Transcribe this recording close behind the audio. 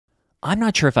I'm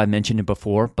not sure if I mentioned it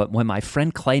before, but when my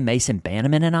friend Clay Mason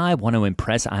Bannerman and I want to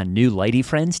impress our new lady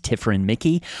friends, Tiffer and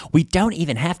Mickey, we don't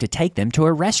even have to take them to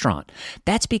a restaurant.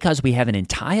 That's because we have an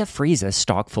entire freezer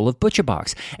stocked full of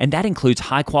ButcherBox, and that includes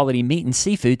high-quality meat and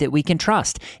seafood that we can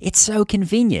trust. It's so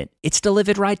convenient. It's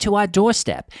delivered right to our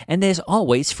doorstep, and there's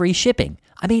always free shipping.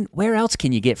 I mean, where else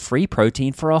can you get free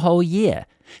protein for a whole year?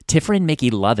 Tiffer and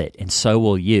Mickey love it, and so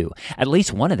will you. At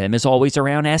least one of them is always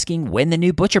around asking when the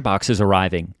new ButcherBox is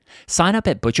arriving. Sign up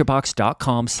at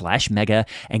butcherbox.com/mega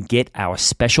and get our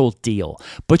special deal.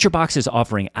 ButcherBox is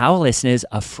offering our listeners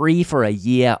a free for a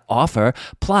year offer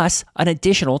plus an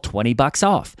additional $20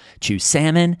 off. Choose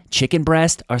salmon, chicken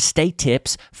breast, or steak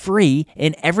tips free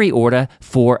in every order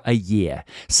for a year.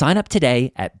 Sign up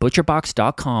today at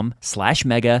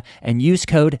butcherbox.com/mega and use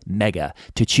code MEGA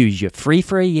to choose your free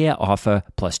for a year offer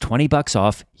plus $20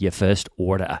 off your first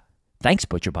order. Thanks,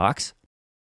 ButcherBox.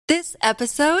 This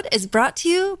episode is brought to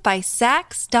you by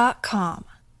Sax.com.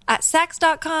 At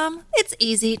Sax.com, it's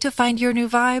easy to find your new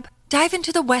vibe. Dive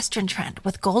into the Western trend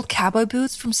with gold cowboy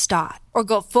boots from Stott, or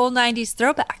go full 90s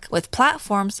throwback with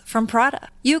platforms from Prada.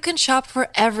 You can shop for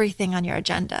everything on your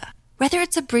agenda, whether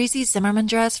it's a breezy Zimmermann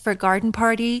dress for a garden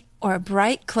party or a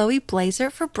bright Chloe blazer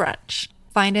for brunch.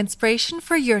 Find inspiration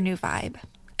for your new vibe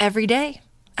every day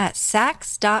at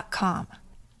Sax.com.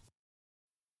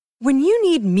 When you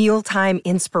need mealtime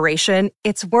inspiration,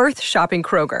 it's worth shopping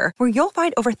Kroger, where you'll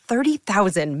find over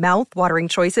 30,000 mouth-watering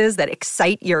choices that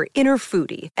excite your inner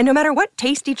foodie. And no matter what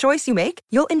tasty choice you make,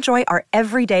 you'll enjoy our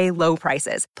everyday low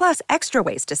prices, plus extra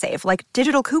ways to save, like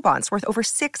digital coupons worth over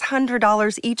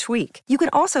 $600 each week. You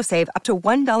can also save up to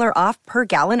 $1 off per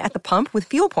gallon at the pump with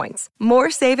fuel points.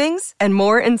 More savings and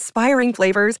more inspiring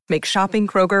flavors make shopping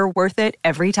Kroger worth it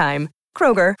every time.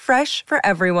 Kroger, fresh for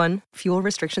everyone. Fuel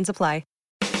restrictions apply.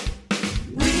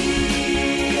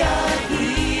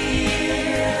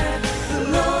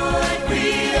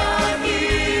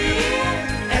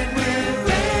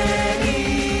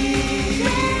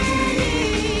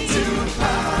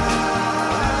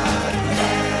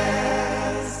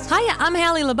 I'm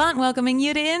Hallie Labont, welcoming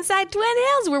you to Inside Twin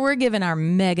Hills, where we're giving our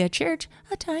mega church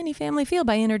a tiny family feel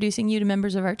by introducing you to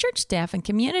members of our church staff and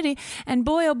community. And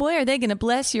boy, oh boy, are they going to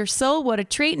bless your soul. What a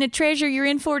treat and a treasure you're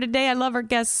in for today. I love our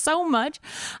guests so much.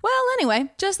 Well,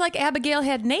 anyway, just like Abigail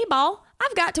had Nabal,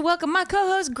 I've got to welcome my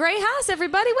co-host, Gray Haas.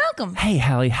 Everybody, welcome. Hey,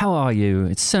 Hallie, how are you?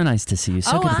 It's so nice to see you.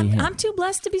 So good to be here. I'm too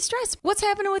blessed to be stressed. What's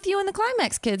happening with you and the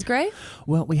Climax kids, Gray?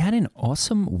 Well, we had an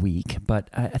awesome week, but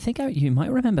I think you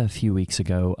might remember a few weeks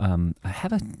ago, I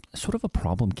have a sort of a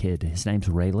problem kid. His name's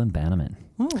Raylan Bannerman.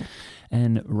 Ooh.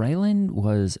 And Raylan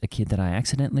was a kid that I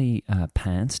accidentally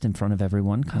pantsed in front of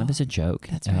everyone, kind of as a joke,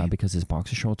 because his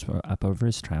boxer shorts were up over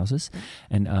his trousers,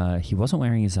 and he wasn't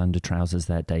wearing his under trousers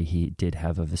that day. He did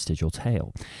have a vestigial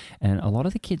tail, and a lot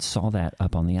of the kids saw that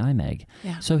up on the IMEG.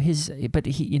 Yeah. So he's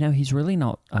really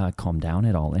not calmed down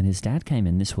at all. And his dad came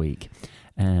in this week,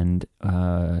 and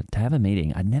to have a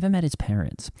meeting. I'd never met his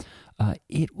parents.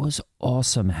 It was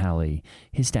awesome, Hallie.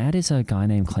 His dad is a guy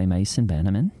named Clay Mason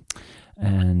Bannerman.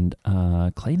 And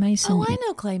Clay Mason. Oh, I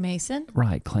know Clay Mason.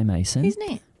 Right, Clay Mason. He's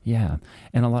neat. Yeah,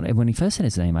 and when he first said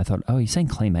his name, I thought, oh, he's saying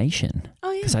Claymation. Oh,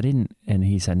 yeah. Because I didn't, and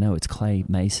he said, no, it's Clay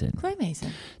Mason. Clay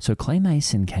Mason. So Clay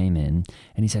Mason came in,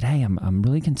 and he said, hey, I'm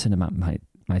really concerned about my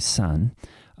son.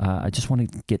 I just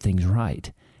want to get things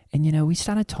right. And, we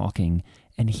started talking,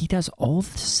 and he does all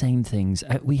the same things.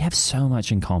 We have so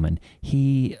much in common.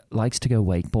 He likes to go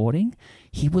wakeboarding.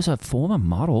 He was a former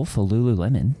model for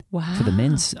Lululemon. Wow. For the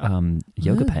men's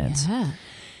yoga pants. Yeah.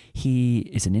 He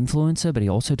is an influencer, but he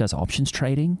also does options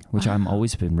trading, which I'm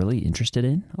always been really interested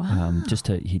in. Wow.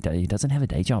 He doesn't have a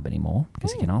day job anymore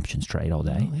because he can options trade all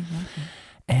day. Oh,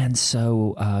 And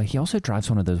so he also drives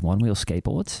one of those one-wheel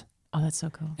skateboards. oh, that's so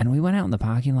cool. And we went out in the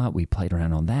parking lot, we played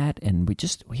around on that, and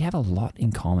we have a lot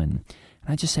in common. And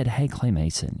I just said, hey, Clay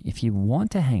Mason, if you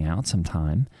want to hang out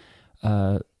sometime,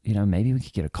 maybe we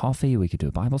could get a coffee, we could do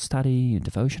a Bible study, a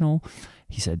devotional.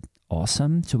 He said,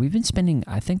 awesome. So we've been spending,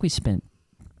 I'm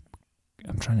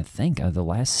trying to think, the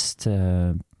last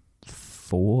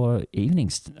 4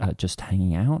 evenings just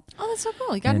hanging out. Oh, that's so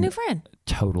cool. You got a new friend.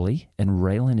 Totally. And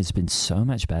Raylan has been so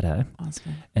much better. Oh, that's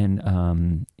good.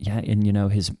 And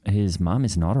his mom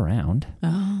is not around.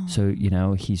 Oh. So,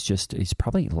 he's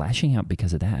probably lashing out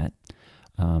because of that.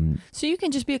 So you can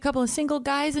just be a couple of single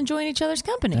guys enjoying each other's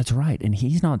company. That's right. And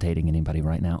he's not dating anybody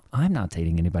right now. I'm not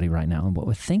dating anybody right now. And what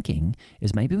we're thinking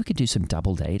is maybe we could do some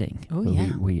double dating. Oh,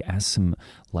 yeah. We ask some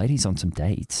ladies on some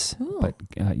dates, Ooh.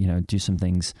 but, do some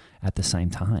things at the same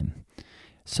time.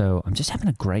 So I'm just having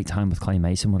a great time with Clay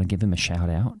Mason. Want to give him a shout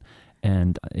out.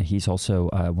 And he's also,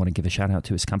 I want to give a shout out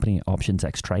to his company, Options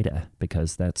X Trader,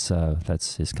 because that's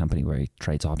his company where he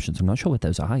trades options. I'm not sure what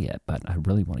those are yet, but I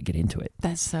really want to get into it.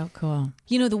 That's so cool.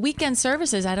 You know, the weekend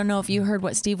services, I don't know if you heard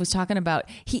what Steve was talking about.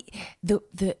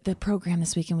 The program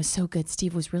this weekend was so good.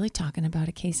 Steve was really talking about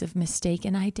a case of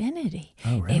mistaken identity.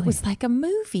 Oh, really? It was like a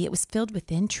movie. It was filled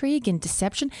with intrigue and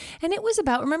deception. And it was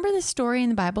about, remember the story in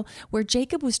the Bible where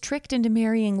Jacob was tricked into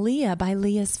marrying Leah by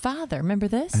Leah's father? Remember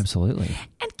this? Absolutely.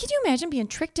 And can you imagine being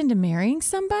tricked into marrying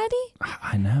somebody?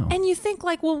 I know. And you think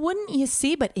like, well, wouldn't you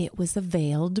see? But it was a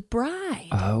veiled bride.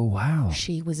 Oh, wow.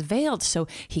 She was veiled. So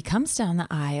he comes down the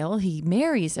aisle. He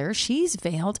marries her. She's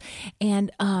veiled.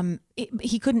 And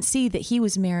he couldn't see that he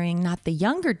was marrying not the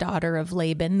younger daughter of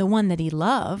Laban, the one that he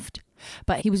loved,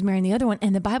 but he was marrying the other one.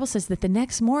 And the Bible says that the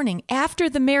next morning, after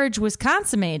the marriage was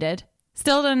consummated,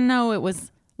 still didn't know it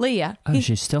was Leah. Oh,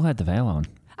 she still had the veil on.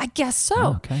 I guess so.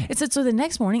 Oh, okay. It said, so the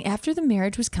next morning, after the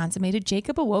marriage was consummated,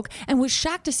 Jacob awoke and was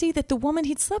shocked to see that the woman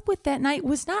he'd slept with that night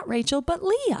was not Rachel, but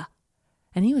Leah.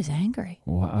 And he was angry.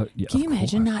 Wow. Yeah, Can you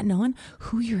imagine not knowing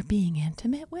who you're being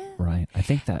intimate with? Right. I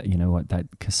think that, you know what, that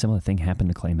similar thing happened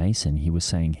to Clay Mason. He was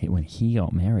saying when he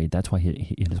got married, that's why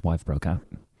he and his wife broke up.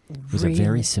 It was a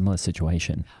very similar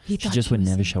situation. She just would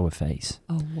never show her face.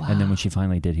 Oh, wow. And then when she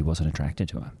finally did, he wasn't attracted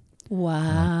to her.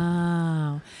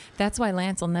 Wow. That's why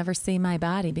Lance will never see my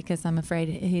body, because I'm afraid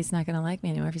he's not going to like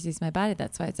me anymore if he sees my body.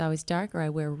 That's why it's always dark, or I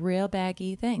wear real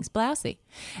baggy things, blousy.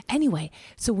 Anyway,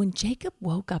 so when Jacob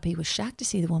woke up, he was shocked to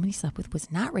see the woman he slept with was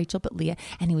not Rachel, but Leah.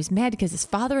 And he was mad because his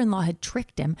father-in-law had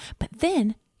tricked him. But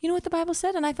then, you know what the Bible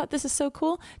said? And I thought this is so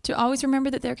cool, to always remember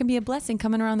that there can be a blessing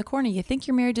coming around the corner. You think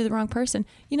you're married to the wrong person.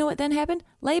 You know what then happened?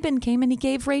 Laban came and he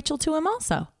gave Rachel to him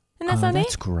also. And that's not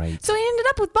that's great. So he ended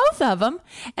up with both of them.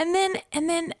 And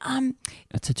then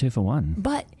That's a 2-for-1.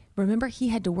 But remember, he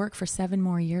had to work for 7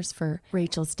 more years for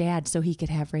Rachel's dad so he could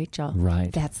have Rachel.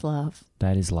 Right. That's love.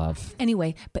 That is love.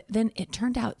 Anyway, but then it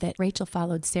turned out that Rachel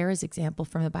followed Sarah's example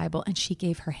from the Bible, and she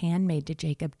gave her handmaid to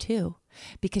Jacob too,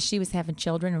 because she was having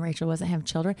children and Rachel wasn't having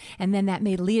children. And then that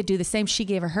made Leah do the same. She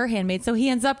gave her handmaid. So he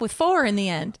ends up with 4 in the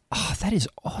end. Oh, that is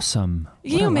awesome.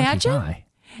 Can you imagine? Lucky guy.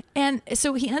 And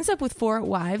so he ends up with 4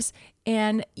 wives,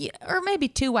 and or maybe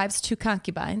 2 wives, 2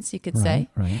 concubines, you could say.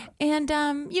 Right. And,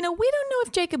 we don't know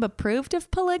if Jacob approved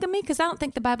of polygamy, because I don't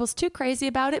think the Bible's too crazy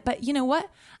about it. But you know what?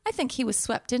 I think he was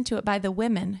swept into it by the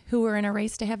women who were in a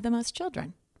race to have the most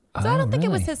children. So I don't think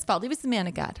it was his fault. He was the man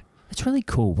of God. That's really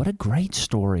cool. What a great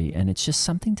story. And it's just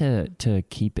something to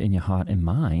keep in your heart and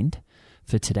mind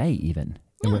for today, even.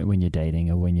 Yeah. When you're dating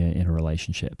or when you're in a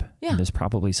relationship. Yeah. And there's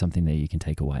probably something that you can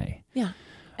take away. Yeah.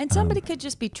 And somebody could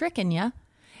just be tricking you,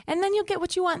 and then you'll get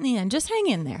what you want in the end. Just hang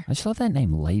in there. I just love that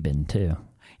name, Laban, too.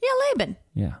 Yeah, Laban.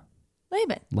 Yeah.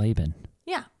 Laban.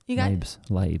 Yeah. You got Labes.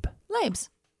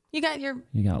 You got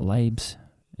Labes,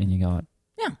 and you got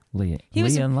Leah.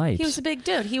 Leah and Labes. He was a big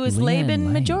dude. He was Leah Laban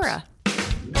and Labes. Majora.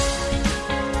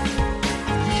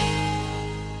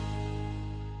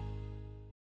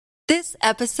 This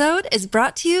episode is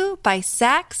brought to you by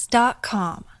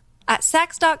Sax.com. At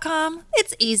Sax.com,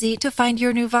 it's easy to find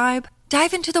your new vibe.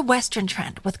 Dive into the Western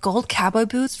trend with gold cowboy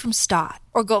boots from Stott,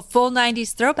 or go full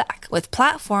 90s throwback with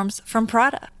platforms from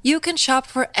Prada. You can shop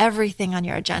for everything on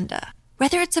your agenda,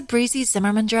 whether it's a breezy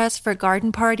Zimmermann dress for a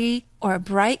garden party or a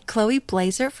bright Chloe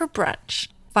blazer for brunch.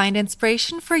 Find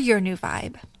inspiration for your new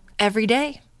vibe every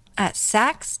day at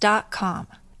Sax.com.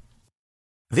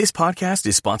 This podcast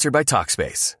is sponsored by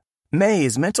Talkspace. May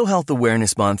is Mental Health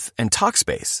Awareness Month, and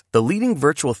Talkspace, the leading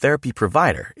virtual therapy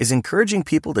provider, is encouraging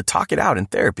people to talk it out in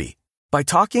therapy. By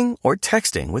talking or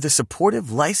texting with a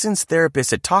supportive licensed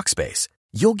therapist at Talkspace,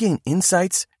 you'll gain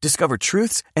insights, discover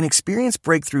truths, and experience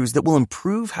breakthroughs that will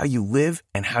improve how you live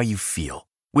and how you feel.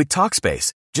 With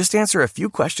Talkspace, just answer a few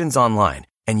questions online,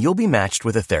 and you'll be matched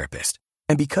with a therapist.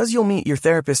 And because you'll meet your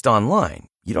therapist online,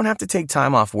 you don't have to take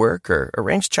time off work or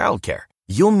arrange childcare.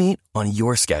 You'll meet on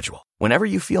your schedule, whenever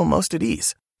you feel most at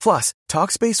ease. Plus,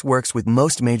 Talkspace works with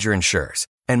most major insurers,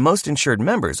 and most insured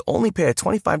members only pay a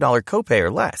 $25 copay or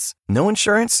less. No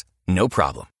insurance? No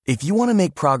problem. If you want to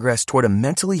make progress toward a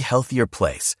mentally healthier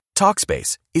place,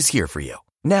 Talkspace is here for you.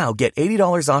 Now get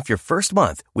 $80 off your first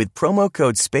month with promo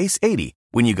code SPACE80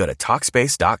 when you go to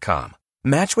Talkspace.com.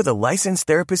 Match with a licensed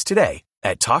therapist today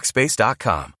at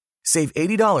Talkspace.com. Save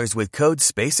 $80 with code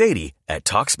SPACE80 at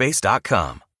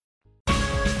Talkspace.com.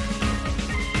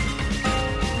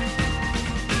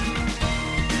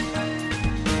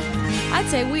 I I'd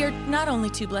say we are not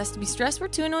only too blessed to be stressed, we're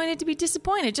too anointed to be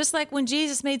disappointed. Just like when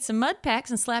Jesus made some mud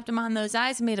packs and slapped them on those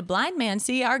eyes and made a blind man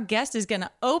see, our guest is going to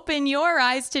open your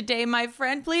eyes today, my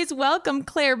friend. Please welcome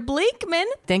Claire Bleekman.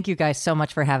 Thank you guys so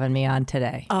much for having me on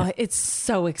today. Oh, it's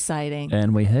so exciting.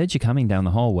 And we heard you coming down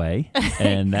the hallway,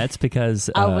 and that's because...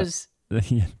 I was...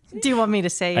 Do you want me to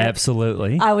say it?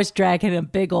 Absolutely. I was dragging a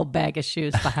big old bag of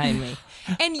shoes behind me.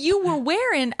 And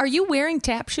are you wearing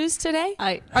tap shoes today?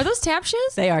 Are those tap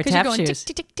shoes? They are 'Cause tap you're going shoes.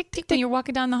 Tick, tick, tick, tick, when you're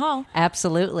walking down the hall.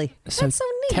 Absolutely. That's so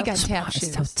neat. You got us tap why-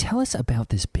 shoes. So tell us about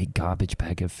this big garbage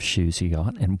bag of shoes you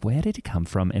got, and where did it come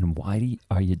from, and why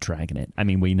are you dragging it? I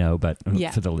mean, we know, but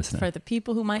for the listener. For the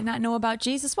people who might not know about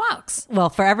Jesus Walks. Well,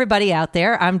 for everybody out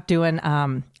there, I'm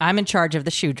in charge of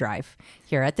the shoe drive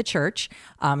here at the church.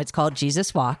 It's called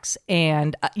Jesus Walks.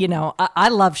 And, I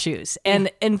love shoes. And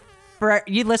for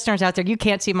you listeners out there, you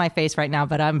can't see my face right now,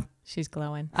 but She's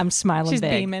glowing. I'm smiling She's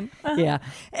big. beaming. Yeah.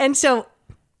 And so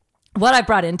what I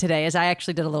brought in today is I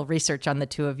actually did a little research on the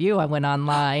two of you. I went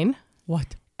online.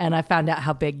 What? And I found out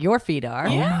how big your feet are.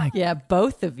 Yeah,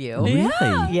 both of you. Really?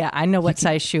 Yeah, I know what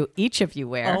size shoe each of you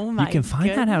wear. Oh my You can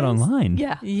find that out goodness. online.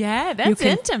 Yeah. Yeah, You that's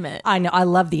can- intimate. I know. I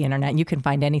love the internet. You can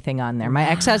find anything on there. My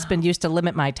ex-husband used to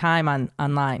limit my time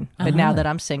online, but now that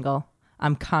I'm single,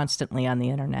 I'm constantly on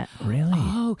the internet. Really?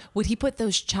 Oh, would he put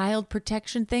those child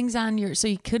protection things on so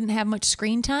you couldn't have much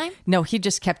screen time? No, he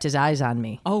just kept his eyes on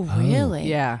me. Oh, really?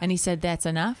 yeah. And he said that's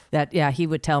enough? He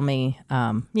would tell me,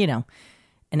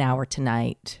 an hour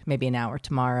tonight, maybe an hour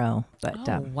tomorrow. But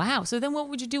Wow. So then what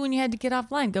would you do when you had to get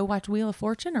offline? Go watch Wheel of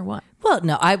Fortune or what? well,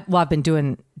 no, I've been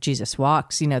doing Jesus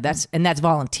Walks. That's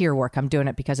volunteer work. I'm doing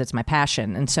it because it's my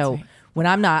passion. And so when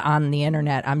I'm not on the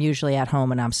internet, I'm usually at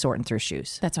home and I'm sorting through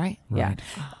shoes. That's right. Yeah.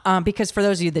 Because for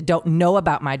those of you that don't know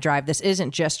about my drive, this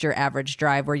isn't just your average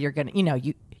drive where you're going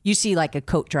to, you see like a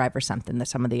coat drive or something that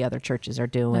some of the other churches are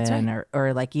doing, right.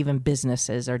 or like even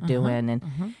businesses are doing.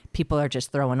 And people are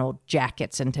just throwing old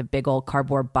jackets into big old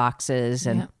cardboard boxes.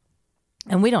 And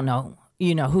we don't know,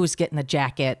 who's getting the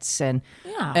jackets and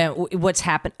what's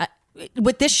happened.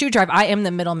 With this shoe drive, I am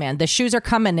the middleman. The shoes are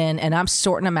coming in and I'm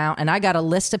sorting them out. And I got a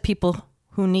list of people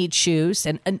who need shoes.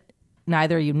 And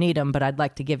neither of you need them, but I'd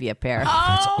like to give you a pair.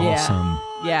 That's awesome.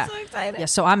 Yeah. so excited. Yeah.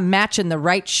 So I'm matching the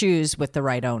right shoes with the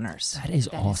right owners. That is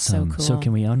so awesome. cool. So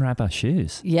can we unwrap our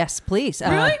shoes? Yes, please.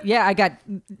 Really? Yeah, I got,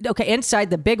 inside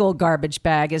the big old garbage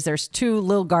bag there's two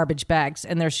little garbage bags,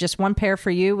 and there's just one pair for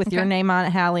you with your name on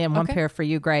it, Hallie, and one pair for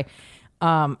you, Gray.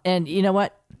 And you know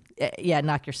what? Yeah,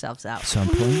 knock yourselves out. So I'm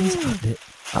pulling these up.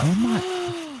 Oh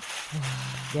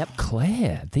my. Yep.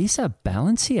 Claire, these are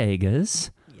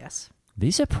Balenciagas. Yes.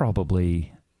 These are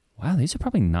probably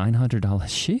 $900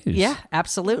 shoes. Yeah,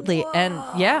 absolutely. Whoa.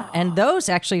 And those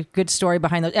actually, good story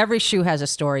behind those. Every shoe has a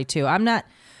story too. I'm not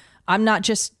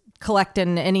just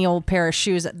collecting any old pair of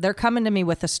shoes. They're coming to me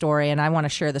with a story, and I want to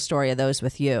share the story of those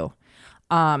with you.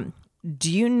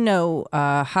 Do you know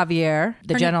Javier,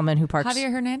 the gentleman who parks?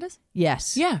 Javier Hernandez?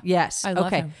 Yes. Yeah. Yes. I love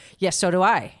okay. him. Yes. So do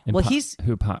I. Well, he's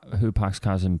who parks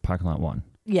cars in parking lot 1.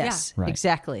 yes. Yeah. Right.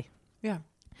 Exactly. Yeah.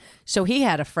 So he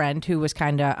had a friend who was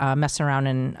kind of messing around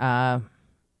in,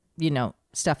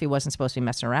 stuff he wasn't supposed to be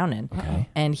messing around in. Okay.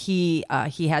 And he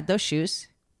had those shoes.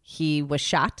 He was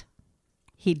shot.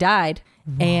 He died.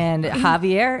 Whoa. And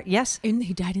Javier, yes. He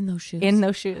died in those shoes? In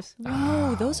those shoes.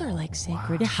 Whoa, those are like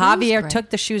sacred shoes. Javier Greg. took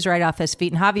the shoes right off his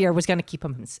feet, and Javier was going to keep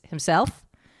them himself,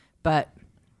 but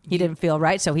he didn't feel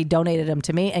right, so he donated them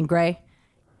to me. And Gray,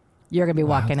 you're going to be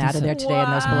walking out of there today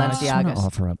in those I just want to Balenciagas.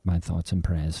 offer up my thoughts and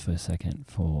prayers for a second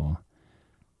for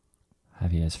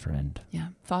Javier's friend. Yeah,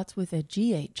 thoughts with a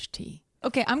GHT.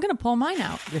 Okay, I'm going to pull mine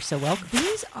out. You're so welcome.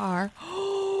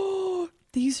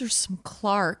 These are some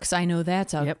Clarks. I know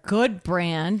that's a Yep. good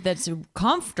brand that's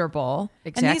comfortable.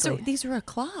 Exactly. And these are a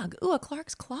clog. Ooh, a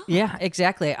Clark's clog. Yeah,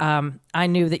 exactly. I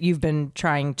knew that you've been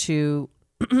trying to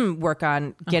work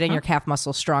on getting your calf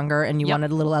muscles stronger, and you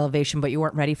wanted a little elevation, but you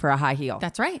weren't ready for a high heel.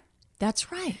 That's right.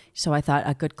 That's right. So I thought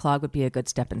a good clog would be a good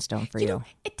stepping stone for you. know,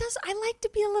 it does. I like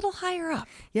to be a little higher up.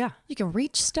 Yeah. You can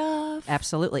reach stuff.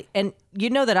 Absolutely. And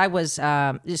you know that I was,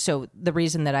 so the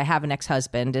reason that I have an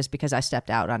ex-husband is because I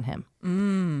stepped out on him.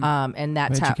 And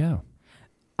that's Where'd you go?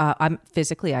 I'm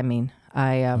physically,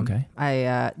 Okay.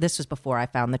 This was before I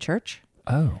found the church,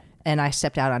 Oh. and I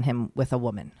stepped out on him with a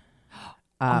woman.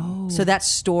 So that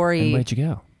story, And where'd you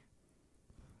go?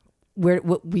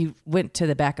 we went to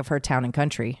the back of her town and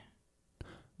country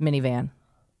minivan.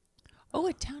 Oh,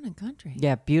 a town and country.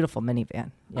 Yeah. Beautiful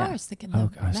minivan. Yeah. I was thinking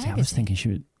Oh, the I was magazine. thinking she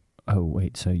would. Oh,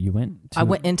 wait. So you went to. I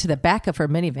went into the back of her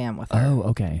minivan with her. Oh,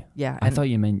 okay. Yeah. I and- thought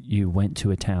you meant you went to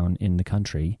a town in the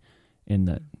country in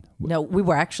the. No, we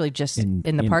were actually just in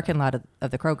the parking lot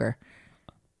of the Kroger.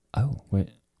 Oh, wait.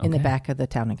 Okay. in the back of the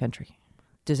Town and Country.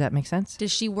 Does that make sense?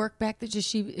 Does she work back there? Does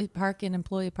she park in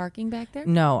employee parking back there?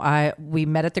 No, we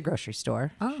met at the grocery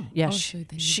store. Oh, yeah. So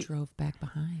then you drove back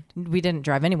behind. We didn't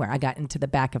drive anywhere. I got into the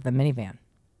back of the minivan.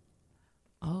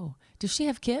 Oh, does she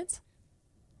have kids?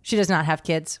 She does not have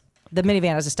kids. The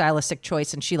minivan is a stylistic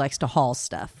choice, and she likes to haul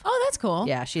stuff. Oh, that's cool.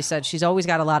 Yeah, she said she's always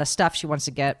got a lot of stuff she wants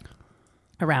to get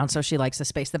around, so she likes the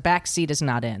space. The back seat is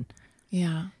not in.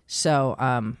 Yeah. So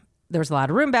there was a lot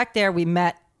of room back there. We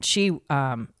met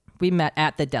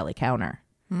at the deli counter.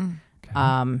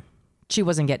 Okay. She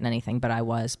wasn't getting anything, but I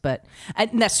was.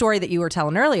 And that story that you were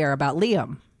telling earlier about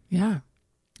Liam. Yeah.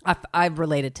 I've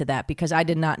related to that because I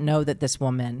did not know that this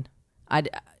woman,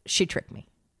 she tricked me.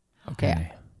 Okay.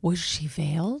 Yeah. Was she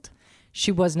veiled?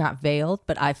 She was not veiled,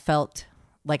 but I felt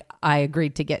like I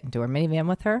agreed to get into her minivan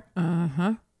with her.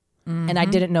 Uh-huh. Mm-hmm. And I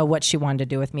didn't know what she wanted to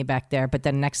do with me back there. But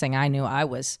then next thing I knew, I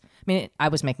was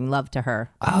making love to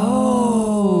her.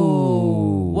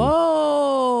 Oh.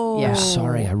 Whoa. Yeah.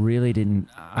 Sorry, I really didn't.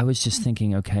 I was just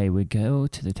thinking, okay, we go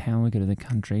to the town, we go to the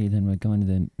country, then we're going to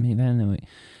the minivan,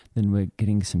 then we're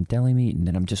getting some deli meat, and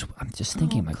then I'm just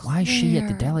thinking, why is she at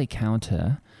the deli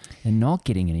counter and not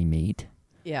getting any meat?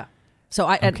 Yeah. So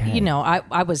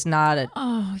I was not a.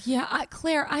 Oh yeah,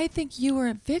 Claire, I think you were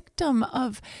a victim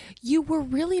of. You were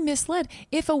really misled.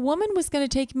 If a woman was going to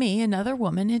take me, another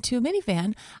woman, into a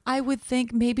minivan, I would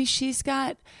think maybe she's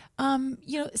got.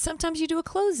 Sometimes you do a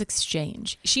clothes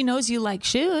exchange. She knows you like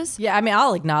shoes. Yeah, I mean,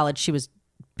 I'll acknowledge she was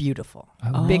beautiful,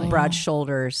 big, broad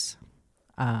shoulders.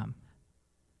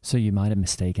 So you might have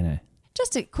mistaken her.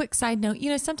 Just a quick side note,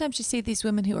 sometimes you see these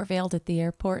women who are veiled at the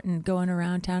airport and going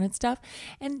around town and stuff.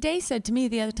 And Day said to me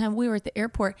the other time we were at the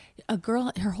airport, a girl,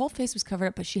 her whole face was covered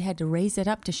up, but she had to raise it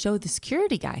up to show the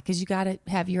security guy because you got to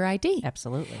have your ID.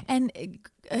 Absolutely.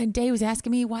 And Day was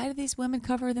asking me, why do these women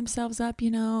cover themselves up,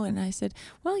 And I said,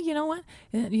 well, you know what?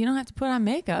 You don't have to put on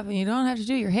makeup and you don't have to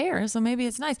do your hair, so maybe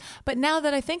it's nice. But now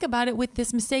that I think about it with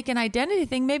this mistaken identity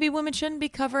thing, maybe women shouldn't be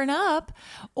covering up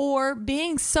or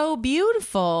being so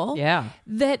beautiful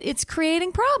that it's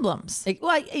creating problems.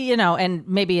 And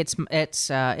maybe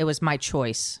it was my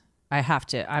choice.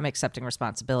 I'm accepting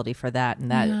responsibility for that.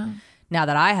 And that now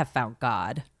that I have found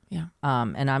God, yeah.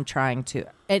 And I'm trying to,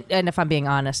 and if I'm being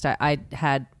honest, I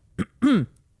had been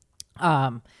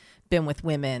with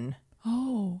women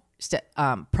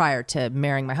prior to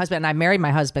marrying my husband. And I married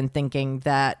my husband thinking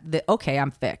that,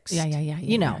 I'm fixed.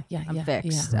 Yeah. I'm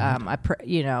fixed. Yeah.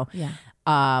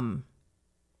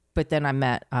 But then I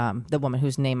met the woman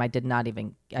whose name I did not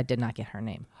get her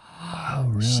name. Oh,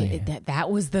 really?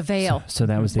 That was the veil. So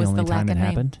that was the only time it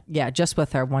happened? Yeah, just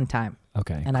with her one time.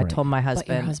 Okay, and great. I told my husband,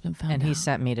 but your husband found and out. He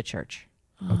sent me to church.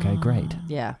 Okay, great.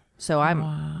 Yeah, so I'm,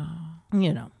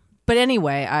 But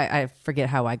anyway, I forget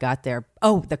how I got there.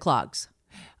 Oh, the clogs.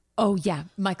 Oh yeah,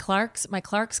 my Clark's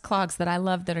clogs that I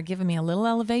love that are giving me a little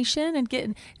elevation and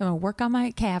work on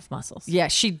my calf muscles. Yeah,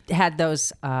 she had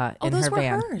those in those her were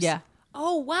van. Hers. Yeah.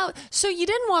 Oh, wow. So you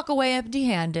didn't walk away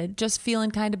empty-handed, just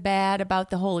feeling kind of bad about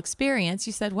the whole experience.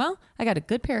 You said, well, I got a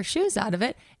good pair of shoes out of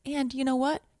it. And you know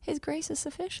what? His grace is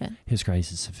sufficient. His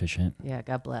grace is sufficient. Yeah,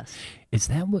 God bless. Is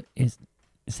that one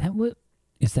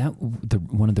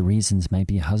of the reasons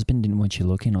maybe your husband didn't want you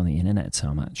looking on the internet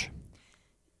so much?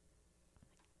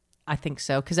 I think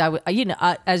so. Because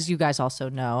as you guys also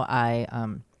know, I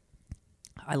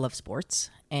love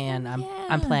sports and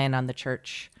I'm playing on the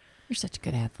church. You're such a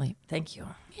good athlete. Thank you.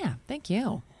 Yeah, thank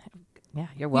you. Yeah,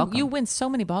 you're welcome. You win so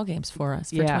many ball games for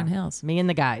us for Twin Hills. Me and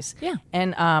the guys. Yeah,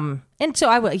 and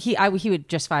so he would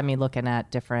just find me looking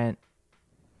at different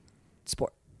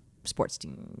sports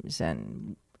teams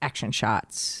and action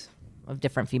shots of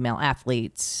different female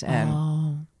athletes,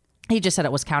 and he just said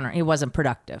it was It wasn't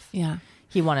productive. Yeah,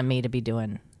 he wanted me to be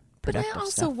doing. But I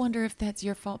also wonder if that's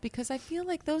your fault because I feel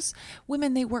like those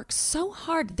women, they work so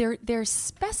hard. They're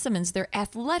specimens. They're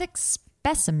athletic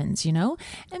specimens,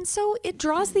 and so it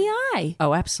draws the eye.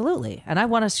 Oh, absolutely. And I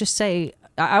want to just say,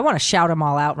 I want to shout them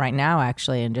all out right now,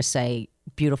 actually, and just say,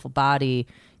 beautiful body,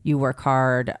 you work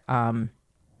hard, and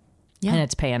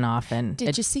it's paying off. And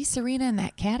did you see Serena in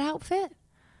that cat outfit?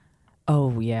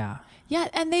 Oh, yeah. Yeah,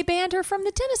 and they banned her from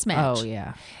the tennis match. Oh,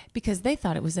 yeah. Because they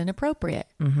thought it was inappropriate.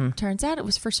 Mm-hmm. Turns out it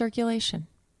was for circulation.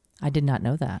 I did not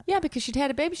know that. Yeah, because she'd had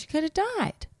a baby, she could have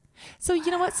died. So you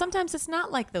know what? Sometimes it's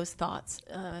not like those thoughts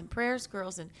and prayers,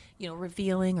 girls, and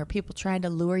revealing or people trying to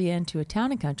lure you into a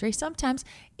town and country. Sometimes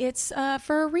it's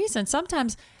for a reason.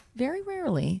 Sometimes, very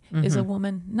rarely, is a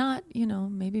woman not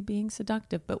maybe being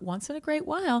seductive, but once in a great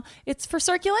while, it's for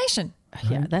circulation.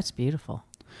 Yeah, that's beautiful.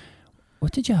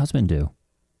 What did your husband do?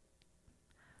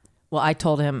 Well, I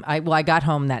told him. I got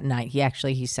home that night.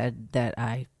 He said that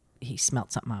I he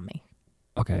smelled something on me.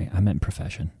 Okay, I meant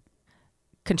profession.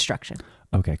 Construction.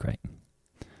 Okay, great.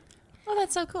 Oh,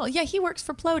 that's so cool. Yeah, he works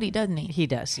for Plody, doesn't he? He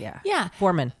does, yeah. Yeah.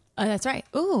 Foreman. Oh, that's right.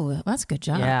 Ooh, that's a good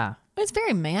job. Yeah. It's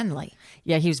very manly.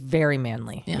 Yeah, he was very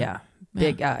manly. Yeah. Yeah.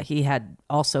 Big. He had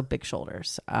also big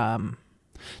shoulders.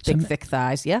 Big, thick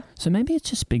thighs. Yeah. So maybe it's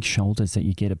just big shoulders that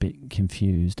you get a bit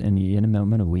confused and you're in a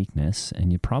moment of weakness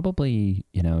and you're probably,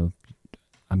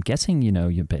 I'm guessing,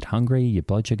 you're a bit hungry, your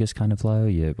blood sugar's kind of low,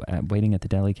 you're waiting at the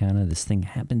deli counter, this thing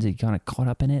happens, you're kind of caught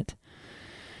up in it.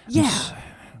 Yeah.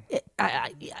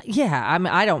 I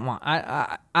mean, I don't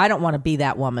want to be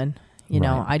that woman.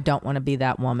 Right. I don't want to be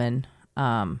that woman.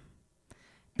 But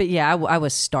yeah, I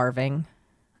was starving.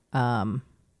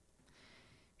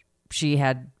 She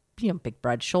had, big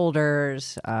broad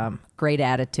shoulders, great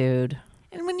attitude.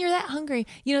 And when you're that hungry,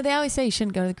 they always say you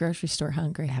shouldn't go to the grocery store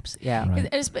hungry. Yeah.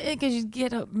 Right. Right. Because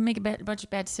you make a bunch of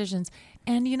bad decisions.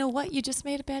 And you know what? You just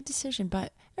made a bad decision,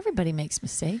 but everybody makes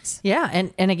mistakes. Yeah.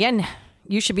 And again,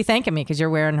 you should be thanking me because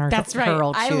you're wearing her her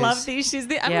old shoes. I love these shoes.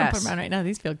 I'm going to put them on right now.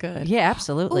 These feel good. Yeah,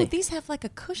 absolutely. Oh, these have like a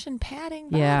cushion padding.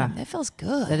 Yeah. That feels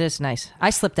good. That is nice.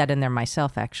 I slipped that in there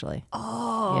myself, actually.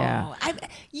 Oh. Yeah.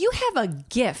 You have a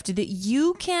gift that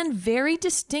you can very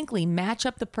distinctly match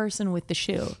up the person with the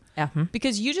shoe. Uh-huh.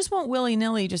 Because you just won't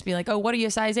willy-nilly just be like, oh, what are you,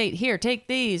 size 8? Here, take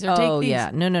these or take these. Oh, yeah.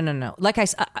 No. Like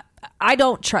I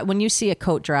don't try. When you see a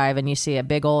coat drive and you see a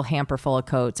big old hamper full of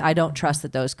coats, I don't trust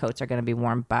that those coats are going to be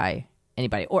worn by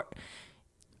anybody or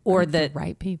the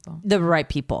right people. The right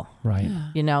people. Right.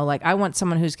 Yeah. Like I want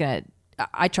someone who's going to,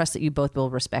 I trust that you both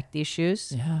will respect these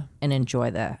shoes and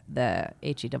enjoy the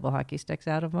HE double hockey sticks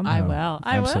out of them. I will.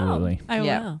 Absolutely. I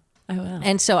Yeah. will. I will.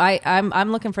 And so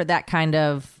I'm looking for that kind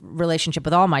of relationship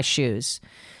with all my shoes.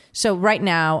 So right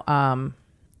now,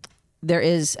 there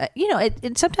is,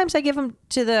 sometimes I give them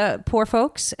to the poor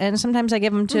folks and sometimes I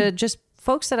give them to just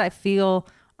folks that I feel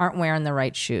aren't wearing the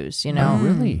right shoes, Oh,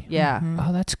 really? Yeah. Mm-hmm.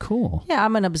 Oh, that's cool. Yeah,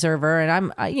 I'm an observer,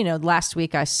 and last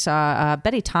week I saw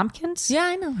Betty Tompkins. Yeah,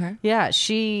 I know her. Yeah,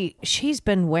 she's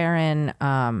been wearing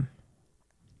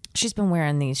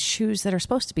these shoes that are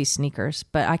supposed to be sneakers,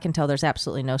 but I can tell there's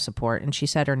absolutely no support. And she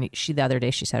said the other day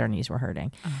she said her knees were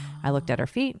hurting. Oh. I looked at her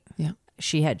feet. Yeah,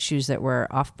 she had shoes that were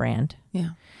off-brand. Yeah,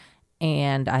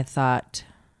 and I thought,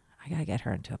 I gotta get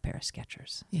her into a pair of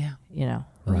Skechers. Yeah,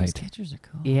 right. Those Skechers are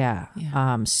cool. Yeah.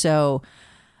 Yeah. So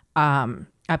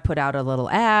I put out a little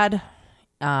ad.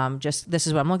 This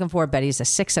is what I'm looking for. Betty's a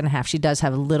 6.5. She does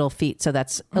have little feet, so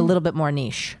that's a little bit more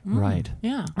niche. Right.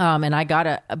 Yeah. And I got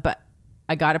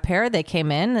a pair. They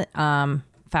came in,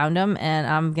 found them, and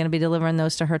I'm going to be delivering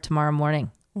those to her tomorrow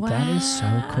morning. Wow. That is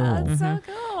so cool. That's so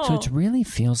cool. So it really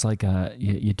feels like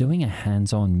you're doing a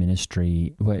hands-on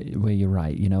ministry where you're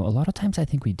right. A lot of times I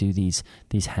think we do these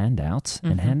handouts,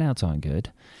 and handouts aren't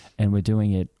good, and we're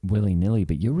doing it willy-nilly.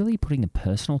 But you're really putting a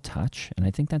personal touch, and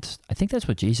I think that's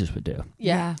what Jesus would do.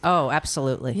 Yeah. Oh,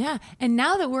 absolutely. Yeah. And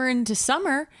now that we're into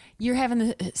summer, you're having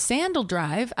the sandal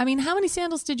drive. I mean, how many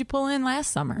sandals did you pull in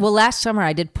last summer? Well, last summer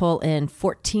I did pull in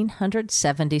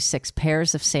 1,476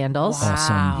 pairs of sandals. Wow.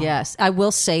 Awesome. Yes, I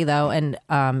will say though, and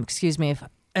excuse me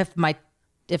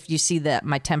if you see that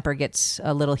my temper gets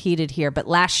a little heated here, but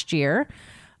last year,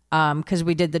 because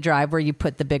we did the drive where you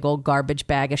put the big old garbage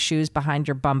bag of shoes behind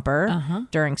your bumper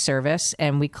during service,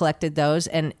 and we collected those,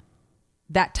 and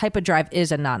that type of drive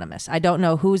is anonymous. I don't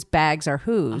know whose bags are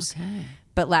whose,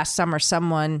 but last summer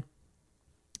someone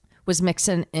was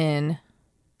mixing in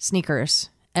sneakers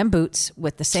and boots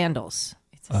with the sandals.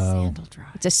 It's a sandal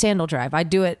drive. It's a sandal drive. I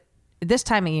do it this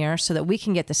time of year so that we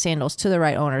can get the sandals to the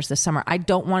right owners this summer. I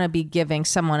don't want to be giving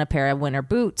someone a pair of winter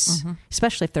boots,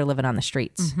 especially if they're living on the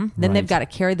streets. Then they've got to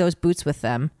carry those boots with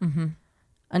them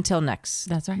until next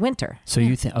winter. So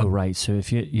you think, so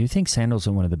if you think sandals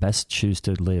are one of the best shoes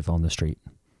to live on the street.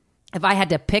 If I had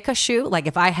to pick a shoe, like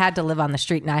if I had to live on the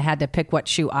street and I had to pick what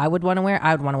shoe I would want to wear,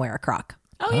 I would want to wear a Croc.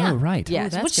 Oh, yeah. Oh, right. Yeah,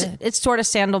 that's which good. it's sort of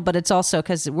sandal, but it's also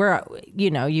because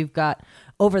you've got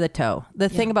over the toe. The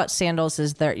thing about sandals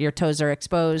is that your toes are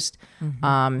exposed.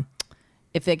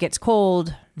 If it gets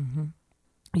cold,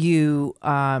 you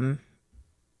want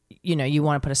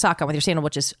to put a sock on with your sandal,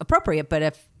 which is appropriate. But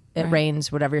if it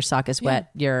rains, whatever, your sock is wet,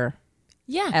 you're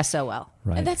SOL.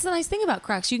 Right. And that's the nice thing about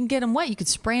Crocs. You can get them wet. You could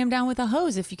spray them down with a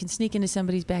hose if you can sneak into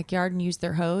somebody's backyard and use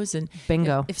their hose. And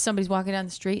bingo. If somebody's walking down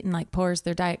the street and like pours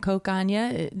their Diet Coke on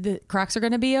you, the Crocs are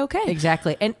going to be okay.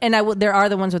 Exactly. And there are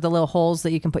the ones with the little holes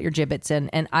that you can put your gibbets in.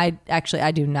 And I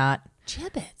do not.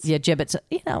 Gibbets. Yeah, gibbets.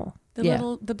 The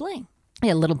bling.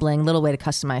 Yeah, little bling, little way to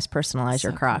personalize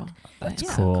your Croc. Cool.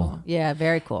 That's cool. Yeah,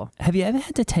 very cool. Have you ever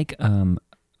had to take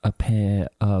a pair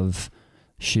of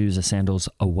shoes or sandals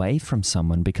away from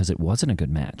someone because it wasn't a good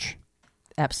match.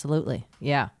 Absolutely.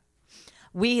 Yeah.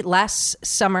 We last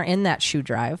summer in that shoe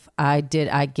drive, I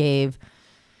gave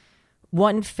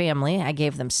one family, I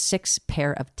gave them 6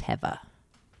 pair of Teva.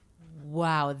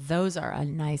 Wow, those are a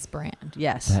nice brand.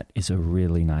 Yes. That is a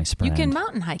really nice brand. You can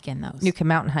mountain hike in those. You can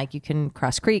mountain hike, you can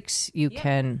cross creeks, you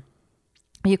can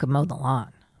mow the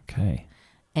lawn. Okay.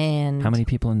 And how many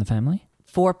people in the family?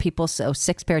 4 people, so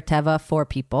 6 pair of Teva, 4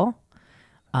 people.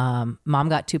 Mom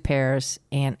got 2 pairs,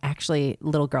 and actually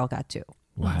little girl got 2.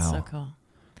 Wow. That's so cool.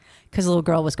 Because little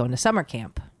girl was going to summer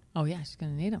camp. Oh, yeah, she's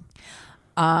going to need them.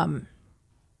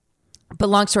 But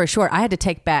long story short, I had to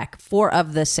take back 4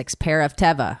 of the 6 pair of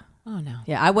Teva. Oh, no.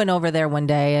 Yeah, I went over there one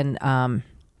day, and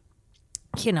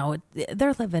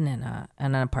they're living in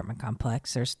an apartment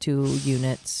complex. There's 2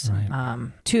 units,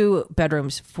 Right. 2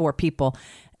 bedrooms, 4 people,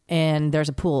 and there's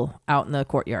a pool out in the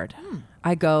courtyard.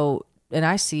 I go and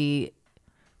I see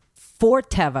 4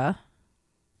 Teva,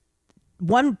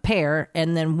 1 pair,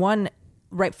 and then 1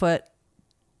 right foot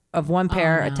of 1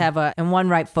 pair of Teva and 1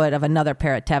 right foot of another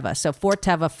pair of Teva. So 4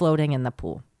 Teva floating in the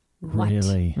pool. What?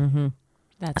 Really? Mm-hmm.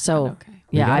 That's So not okay.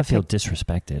 yeah, I feel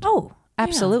disrespected. Oh,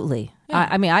 absolutely. Yeah.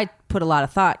 I mean, I put a lot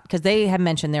of thought because they had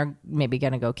mentioned they're maybe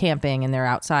going to go camping and they're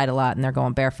outside a lot and they're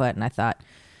going barefoot. And I thought,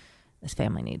 this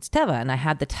family needs Teva. And I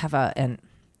had the Teva. And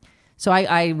so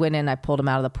I went in, I pulled them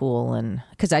out of the pool. And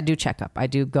because I do check up, I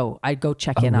go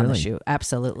check in on the really? shoe.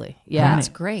 Absolutely. Yeah. That's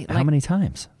great. How many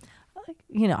times?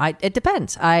 It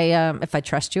depends. If I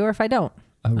trust you or if I don't.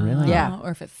 Oh, really? Yeah. Or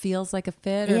if it feels like a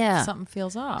fit or if something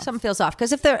feels off. Something feels off.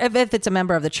 Because if it's a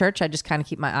member of the church, I just kind of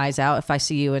keep my eyes out. If I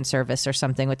see you in service or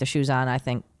something with the shoes on, I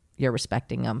think you're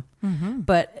respecting them. Mm-hmm.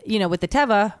 But, with the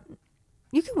Teva,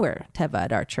 you can wear Teva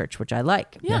at our church, which I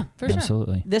like. Yeah, for sure.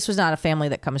 Absolutely. This was not a family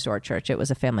that comes to our church. It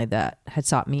was a family that had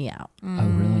sought me out. Oh,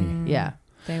 really? Yeah.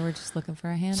 They were just looking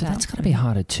for a handout. So that's got to be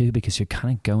harder too, because you're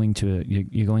kind of going to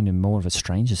you're going to more of a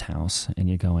stranger's house, and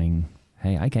you're going,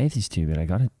 "Hey, I gave these to you, but I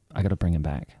got to bring them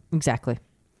back." Exactly.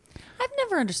 I've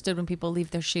never understood when people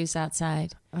leave their shoes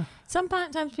outside.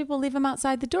 Sometimes people leave them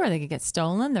outside the door. They could get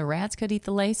stolen. The rats could eat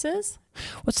the laces.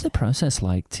 What's the process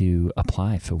like to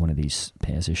apply for one of these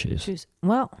pairs of shoes?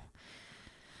 Well,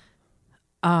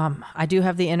 I do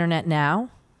have the internet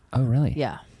now. Oh, really?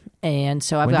 Yeah. And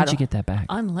so I've When got did you get that back?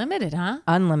 Unlimited, huh?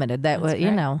 unlimited. That was, great.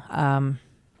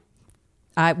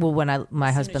 when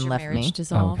my husband left me,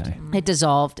 dissolved. Okay. it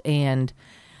dissolved, and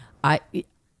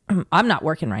I'm not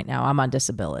working right now. I'm on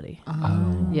disability.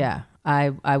 Oh. Yeah.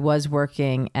 I was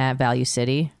working at Value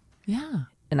City, Yeah.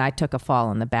 and I took a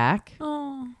fall in the back.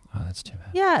 Oh. Oh, that's too bad.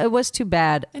 Yeah, it was too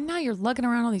bad. And now you're lugging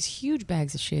around all these huge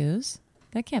bags of shoes.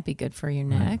 That can't be good for your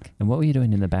neck. And what were you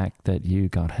doing in the back that you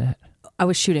got hit? I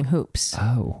was shooting hoops.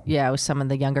 Oh. Yeah, it was some of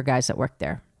the younger guys that worked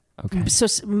there. Okay. So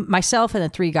myself and the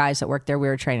 3 guys that worked there, we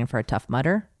were training for a Tough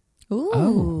Mudder. Ooh.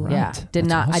 Oh, right. Yeah,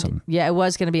 That's awesome. it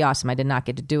was going to be awesome. I did not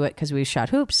get to do it because we shot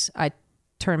hoops. I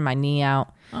turned my knee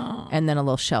out, and then a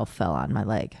little shell fell on my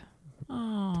leg.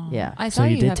 Oh. Yeah. I So saw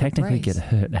you you did have a technically brace. get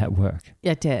hurt at work,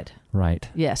 It did. right?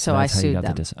 Yeah, so I that's how you sued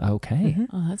got them. Okay.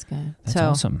 Oh, that's good. That's so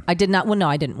awesome. I did not. Well, no,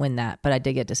 I didn't win that, but I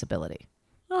did get disability.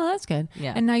 Oh, that's good.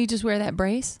 Yeah. And now you just wear that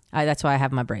brace? That's why I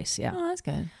have my brace. Yeah. Oh, that's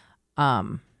good.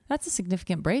 That's a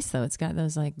significant brace, though. It's got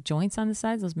those like joints on the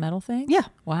sides, those metal things. Yeah.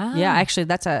 Wow. Yeah. Actually,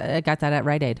 I got that at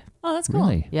Rite Aid. Oh, that's cool.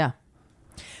 Really? Yeah.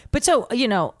 But so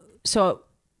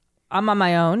I'm on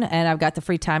my own, and I've got the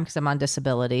free time because I'm on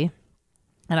disability,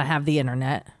 and I have the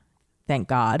internet. Thank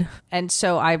God. And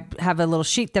so I have a little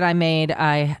sheet that I made.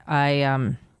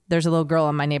 There's a little girl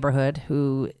in my neighborhood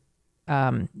who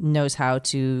knows how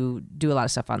to do a lot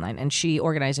of stuff online, and she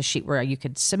organized a sheet where you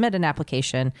could submit an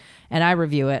application, and I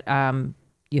review it.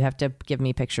 You have to give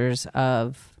me pictures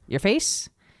of your face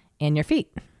and your feet.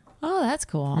 Oh, that's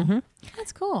cool. Mm-hmm.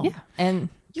 That's cool. Yeah, and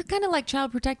You're kind of like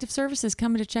Child Protective Services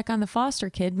coming to check on the foster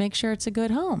kid, make sure it's a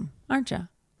good home, aren't you?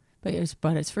 But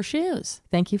it's for shoes.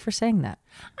 thank you for saying that.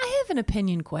 I have an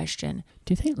opinion question.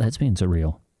 Do you think lesbians are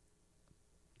real?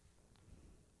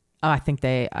 Oh, I think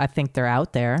they're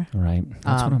out there. Right.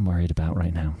 That's what I'm worried about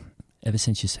right now. Ever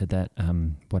since you said that,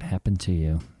 what happened to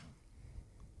you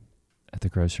at the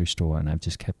grocery store, and I've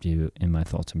just kept you in my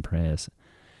thoughts and prayers.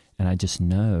 And I just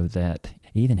know that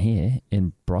even here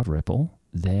in Broad Ripple,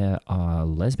 there are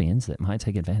lesbians that might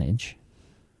take advantage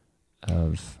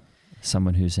of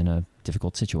someone who's in a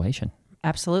difficult situation.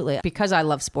 Absolutely. Because I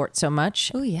love sports so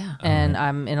much. Oh, yeah. And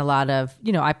I'm in a lot of,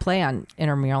 I play on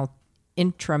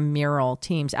intramural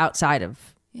teams outside of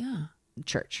Yeah.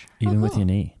 church. Even with your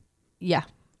knee. Yeah,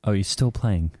 Oh, you're still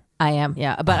playing? I am.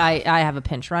 Yeah. But I have a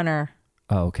pinch runner.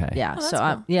 Oh, okay. Yeah. Oh, that's so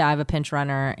cool. I have a pinch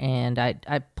runner, and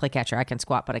I play catcher. I can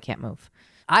squat, but I can't move.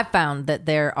 I found that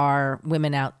there are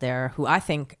women out there who I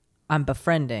think I'm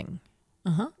befriending.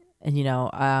 Uh-huh.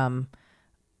 And,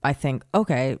 I think,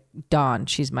 okay, Dawn,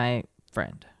 she's my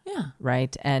friend. Yeah.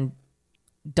 Right? And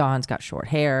Dawn's got short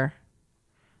hair.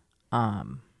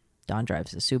 Dawn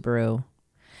drives a Subaru.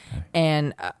 Okay.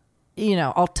 And,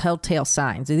 all telltale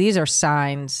signs. These are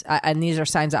signs, and these are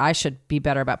signs that I should be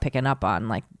better about picking up on.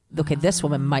 Like, okay, this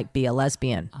woman might be a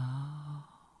lesbian. Oh.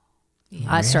 Yeah.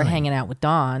 I start hanging out with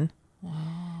Dawn.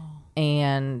 Wow.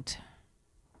 And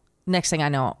next thing I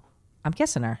know, I'm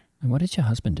kissing her. And what did your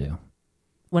husband do?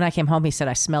 When I came home, he said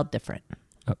I smelled different.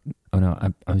 Oh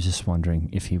no, I was just wondering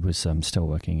if he was still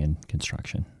working in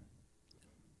construction.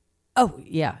 Oh,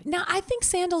 yeah. Now, I think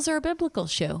sandals are a biblical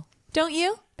shoe. Don't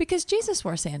you? Because Jesus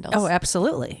wore sandals. Oh,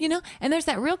 absolutely. And there's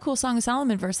that real cool Song of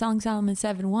Solomon verse, Song of Solomon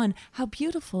 7:1. How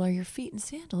beautiful are your feet in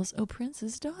sandals, O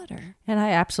prince's daughter. And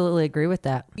I absolutely agree with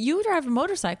that. You drive a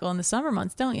motorcycle in the summer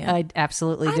months, don't you? I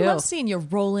absolutely do. I love seeing you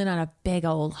roll in on a big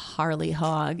old Harley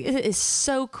hog. It is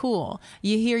so cool.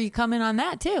 You hear you come in on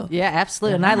that too. Yeah,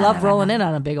 absolutely. And I love rolling in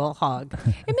on a big old hog.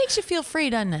 It makes you feel free,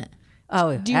 doesn't it?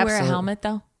 Oh, do you wear a helmet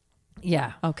though?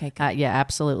 Yeah. Okay. Good. Yeah,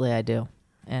 absolutely. I do.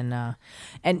 And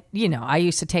I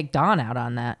used to take Dawn out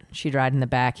on that. She'd ride in the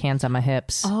back, hands on my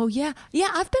hips. Oh, yeah. Yeah,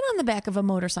 I've been on the back of a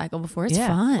motorcycle before. It's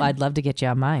fun. Well, I'd love to get you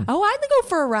on mine. Oh, I'd go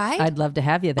for a ride. I'd love to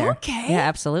have you there. Okay. Yeah,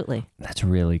 absolutely. That's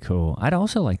really cool. I'd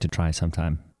also like to try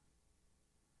sometime.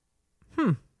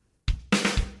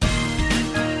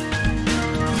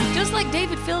 Just like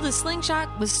David filled his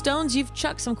slingshot with stones, you've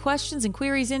chucked some questions and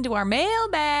queries into our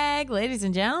mailbag. Ladies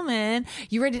and gentlemen,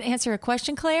 you ready to answer a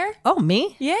question, Claire? Oh,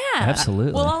 me? Yeah.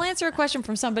 Absolutely. Well, I'll answer a question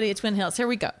from somebody at Twin Hills. Here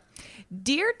we go.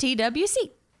 Dear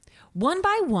TWC, one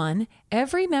by one,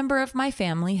 every member of my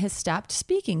family has stopped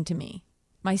speaking to me.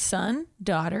 My son,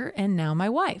 daughter, and now my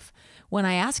wife. When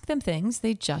I ask them things,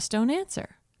 they just don't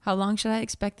answer. How long should I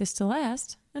expect this to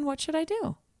last? And what should I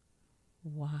do?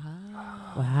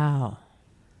 Wow. Wow.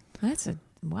 I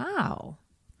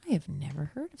have never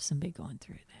heard of somebody going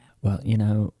through that. Well,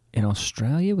 in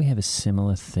Australia, we have a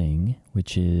similar thing,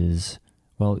 which is,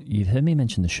 well, you've heard me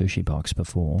mention the sushi box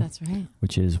before. That's right.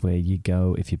 Which is where you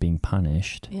go if you're being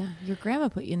punished. Yeah, your grandma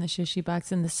put you in the sushi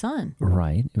box in the sun.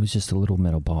 Right. It was just a little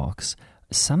metal box.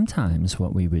 Sometimes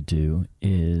what we would do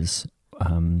is,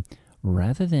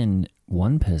 rather than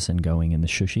one person going in the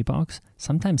sushi box,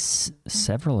 sometimes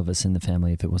several of us in the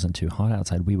family, if it wasn't too hot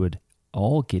outside, we would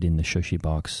all get in the sushi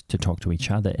box to talk to each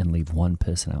other and leave one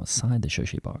person outside the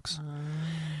sushi box.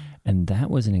 And that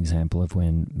was an example of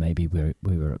when maybe we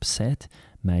were upset,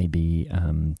 maybe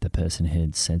the person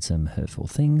had said some hurtful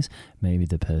things, maybe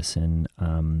the person,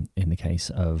 in the case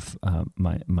of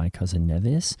my cousin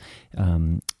Nevis,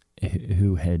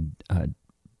 who had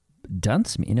done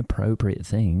some inappropriate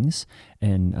things,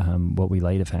 and what we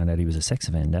later found out he was a sex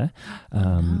offender,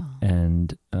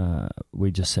 and we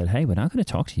just said, hey, we're not going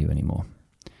to talk to you anymore.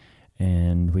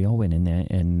 And we all went in there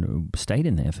and stayed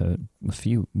in there for a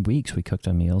few weeks. We cooked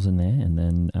our meals in there, and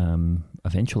then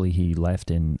eventually he left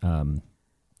and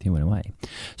he went away.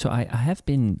 So I have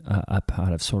been a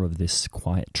part of sort of this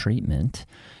quiet treatment,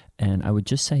 and I would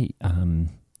just say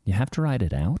you have to write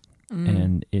it out.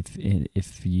 And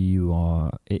if you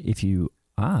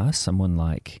are someone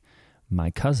like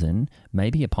my cousin,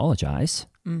 maybe apologize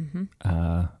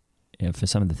for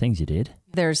some of the things you did.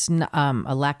 There's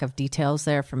a lack of details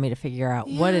there for me to figure out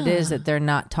what it is that they're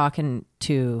not talking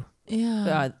to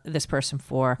this person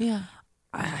for. Yeah.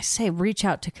 I say reach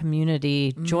out to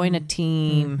community, join a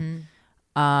team,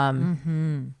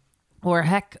 or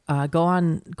heck, go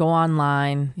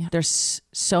online. Yeah. There's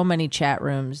so many chat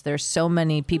rooms. There's so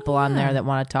many people on there that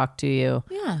want to talk to you.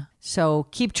 Yeah. So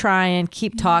keep trying,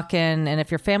 keep talking, and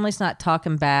if your family's not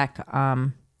talking back,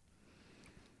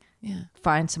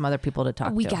 find some other people to talk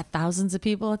to. We got thousands of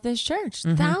people at this church,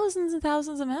 thousands and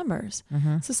thousands of members.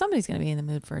 So somebody's going to be in the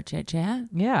mood for a chit chat.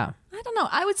 Yeah. I don't know.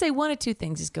 I would say one of two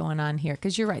things is going on here,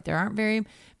 because you're right. There aren't very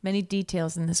many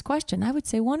details in this question. I would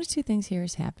say one of two things here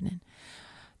is happening.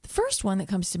 The first one that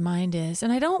comes to mind is,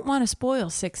 and I don't want to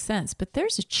spoil Sixth Sense, but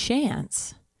there's a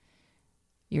chance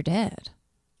you're dead.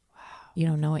 Wow. You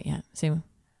don't know it yet. See?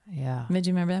 Yeah. Did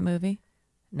you remember that movie?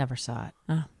 Never saw it.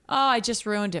 Oh, I just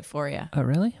ruined it for you. Oh,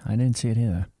 really? I didn't see it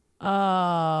either.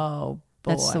 Oh,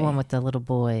 boy. That's the one with the little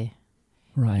boy.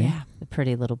 Right. Yeah. The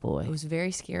pretty little boy. It was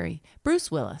very scary. Bruce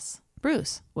Willis.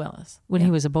 When he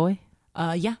was a boy?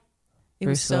 Yeah. It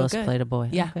Bruce was so Willis good. played a boy.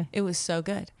 Yeah, okay. It was so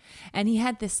good. And he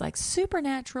had this like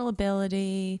supernatural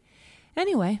ability.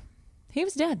 Anyway, he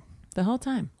was dead the whole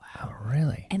time. Wow,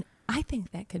 really? And I think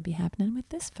that could be happening with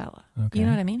this fella. Okay. You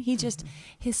know what I mean? He just,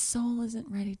 his soul isn't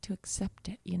ready to accept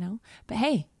it, But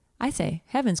hey, I say,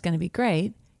 heaven's going to be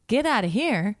great. Get out of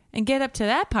here and get up to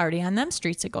that party on them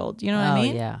streets of gold. You know what I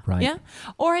mean? Yeah. Right. Yeah.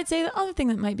 Or I'd say the other thing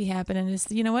that might be happening is,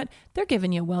 you know what? They're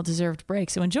giving you a well-deserved break.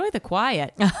 So enjoy the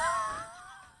quiet.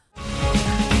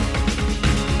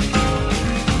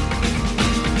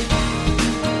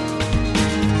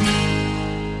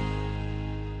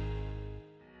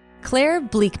 Claire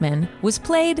Bleekman was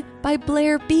played by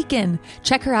Blair Beeken.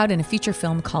 Check her out in a feature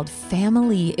film called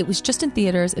Family. It was just in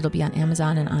theaters. It'll be on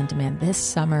Amazon and on demand this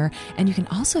summer. And you can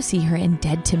also see her in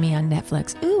Dead to Me on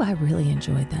Netflix. Ooh, I really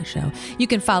enjoyed that show. You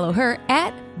can follow her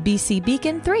at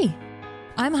BCBeacon3.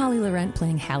 I'm Holly Laurent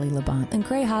playing Hallie Labont, and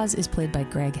Gray Haas is played by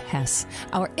Greg Hess.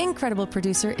 Our incredible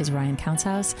producer is Ryan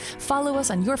Countshouse. Follow us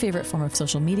on your favorite form of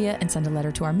social media and send a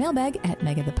letter to our mailbag at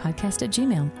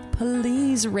megathepodcast@gmail.com.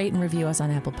 Please rate and review us on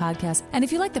Apple Podcasts. And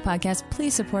if you like the podcast,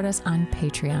 please support us on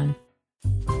Patreon.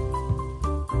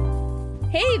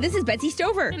 Hey, this is Betsy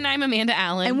Stover. And I'm Amanda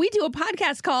Allen. And we do a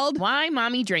podcast called Why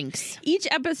Mommy Drinks. Each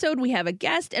episode we have a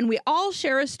guest and we all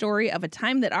share a story of a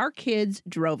time that our kids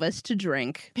drove us to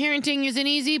drink. Parenting isn't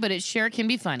easy, but it sure can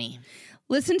be funny.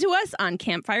 Listen to us on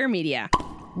Campfire Media.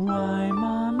 Why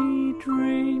Mommy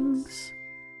Drinks.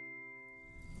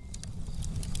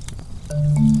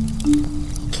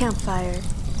 Campfire.